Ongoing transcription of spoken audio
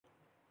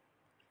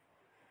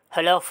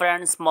Hello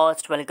friends,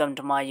 most welcome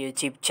to my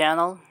YouTube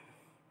channel.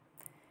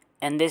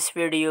 In this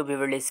video we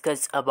will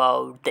discuss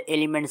about the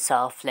elements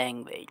of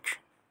language.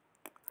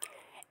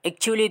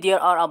 Actually there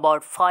are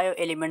about 5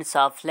 elements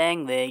of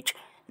language,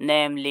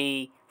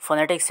 namely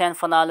phonetics and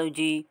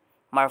phonology,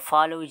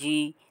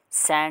 morphology,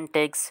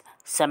 syntax,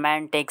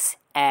 semantics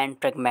and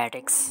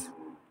pragmatics.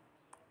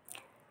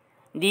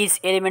 These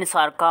elements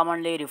are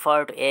commonly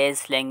referred to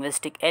as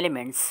linguistic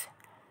elements,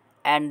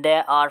 and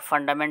they are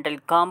fundamental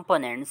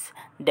components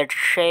that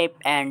shape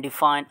and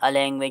define a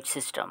language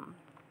system.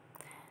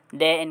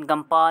 They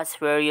encompass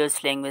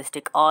various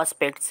linguistic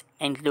aspects,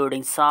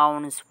 including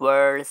sounds,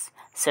 words,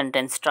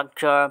 sentence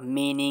structure,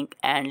 meaning,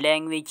 and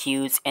language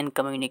use in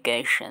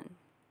communication.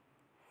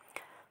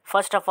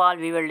 First of all,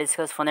 we will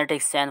discuss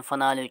phonetics and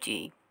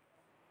phonology.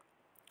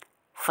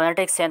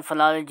 Phonetics and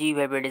phonology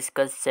will be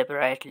discussed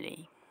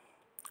separately.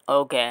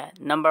 Okay,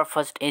 number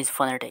first is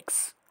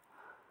phonetics.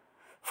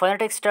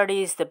 Phonetics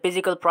studies the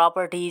physical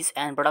properties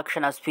and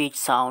production of speech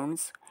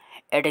sounds.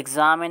 It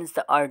examines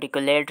the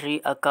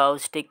articulatory,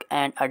 acoustic,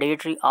 and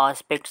auditory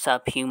aspects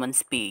of human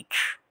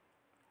speech.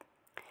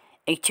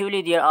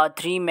 Actually, there are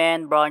three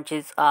main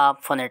branches of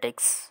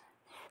phonetics.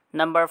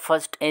 Number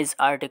first is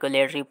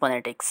articulatory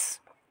phonetics.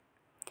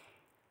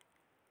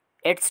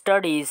 It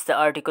studies the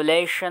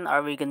articulation,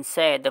 or we can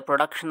say the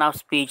production of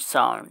speech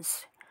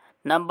sounds.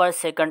 Number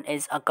second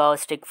is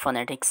acoustic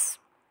phonetics.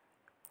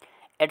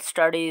 It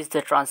studies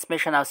the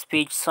transmission of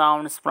speech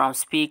sounds from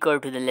speaker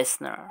to the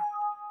listener.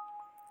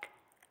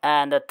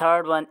 And the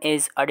third one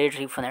is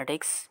auditory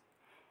phonetics.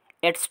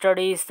 It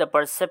studies the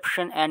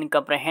perception and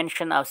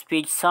comprehension of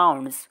speech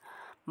sounds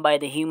by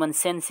the human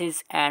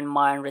senses and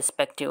mind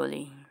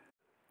respectively.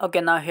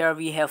 Okay, now here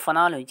we have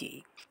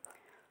phonology.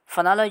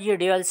 Phonology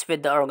deals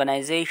with the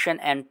organization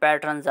and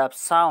patterns of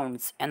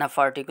sounds in a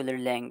particular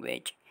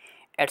language.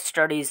 It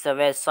studies the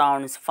way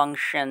sounds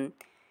function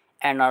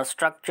and are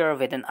structured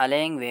within a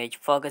language,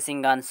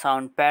 focusing on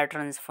sound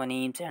patterns,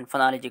 phonemes, and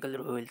phonological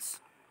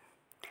rules.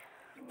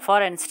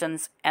 For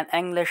instance, in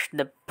English,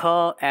 the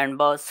p and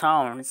b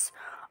sounds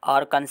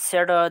are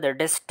considered the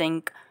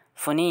distinct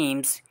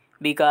phonemes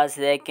because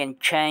they can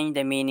change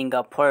the meaning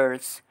of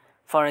words.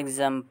 For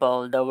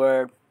example, the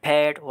word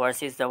pet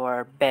versus the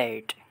word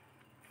bed.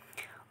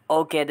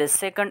 Okay, the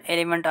second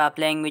element of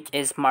language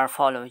is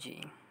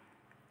morphology.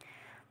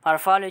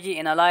 Morphology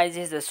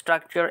analyzes the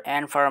structure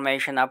and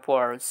formation of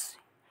words.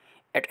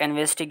 It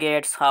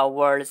investigates how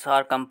words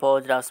are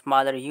composed of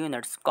smaller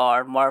units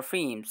called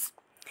morphemes,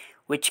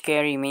 which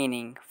carry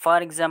meaning.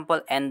 For example,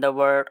 in the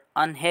word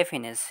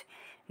unhappiness,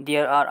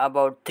 there are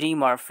about 3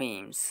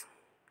 morphemes.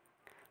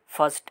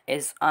 First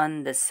is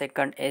un, the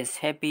second is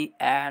happy,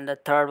 and the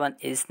third one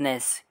is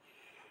ness.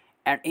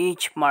 And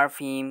each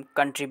morpheme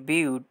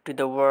contribute to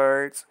the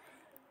word's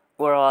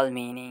overall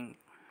meaning.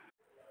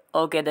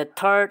 Okay, the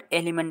third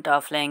element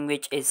of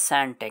language is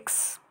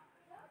syntax.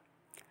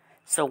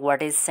 So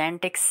what is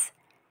syntax?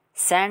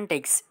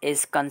 Syntax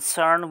is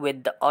concerned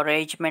with the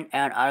arrangement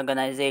and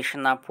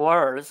organization of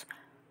words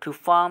to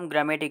form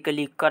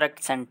grammatically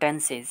correct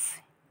sentences.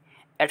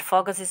 It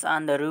focuses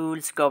on the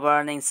rules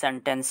governing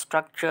sentence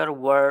structure,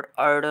 word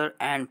order,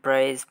 and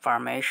phrase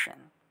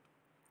formation.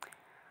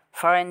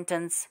 For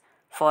instance,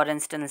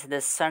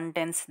 the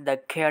sentence "the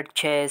cat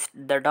chased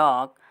the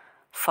dog"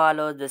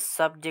 follows the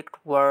subject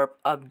verb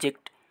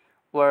object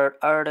word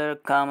order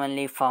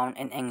commonly found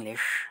in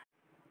English.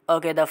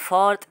 Okay, the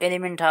fourth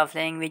element of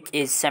language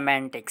is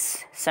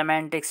semantics.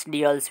 Semantics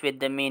deals with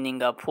the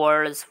meaning of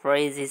words,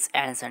 phrases,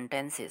 and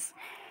sentences.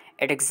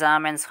 It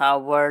examines how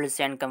words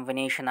and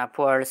combination of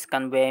words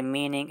convey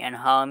meaning and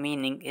how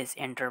meaning is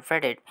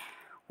interpreted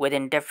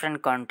within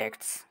different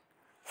contexts.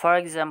 For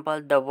example,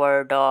 the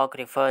word dog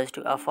refers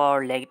to a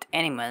four-legged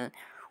animal,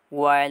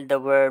 while the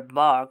word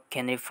bark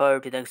can refer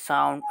to the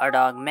sound a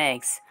dog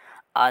makes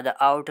or the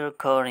outer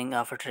covering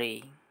of a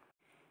tree.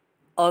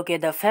 Okay,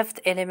 the fifth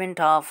element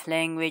of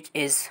language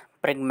is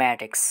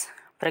pragmatics.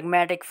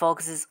 Pragmatic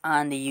focuses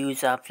on the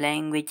use of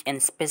language in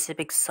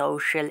specific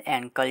social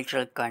and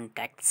cultural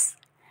contexts.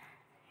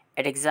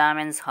 It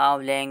examines how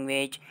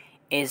language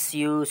is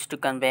used to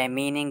convey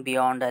meaning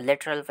beyond the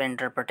literal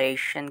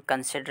interpretation,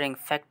 considering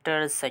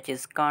factors such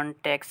as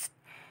context,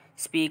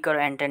 speaker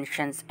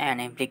intentions, and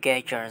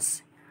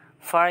implicatures.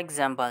 For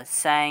example,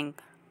 saying,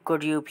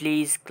 "Could you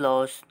please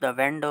close the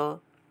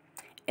window?"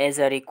 is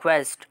a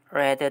request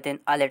rather than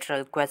a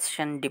literal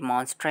question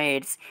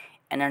demonstrates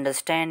an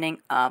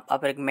understanding of a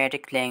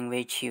pragmatic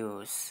language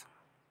use.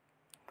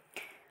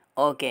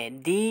 Okay,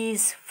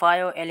 these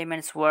 5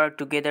 elements work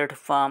together to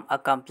form a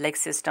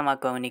complex system of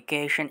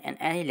communication in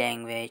any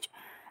language.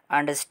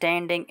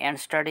 Understanding and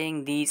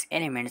studying these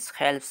elements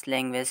helps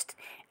linguists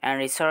and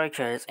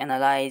researchers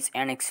analyze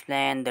and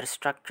explain their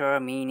structure,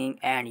 meaning,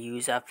 and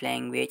use of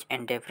language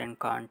in different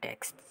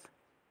contexts.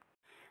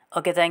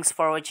 Okay, thanks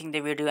for watching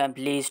the video, and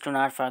please do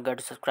not forget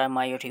to subscribe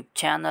my YouTube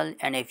channel.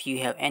 And if you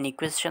have any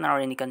question or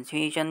any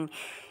confusion,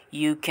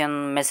 you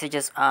can message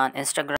us on Instagram.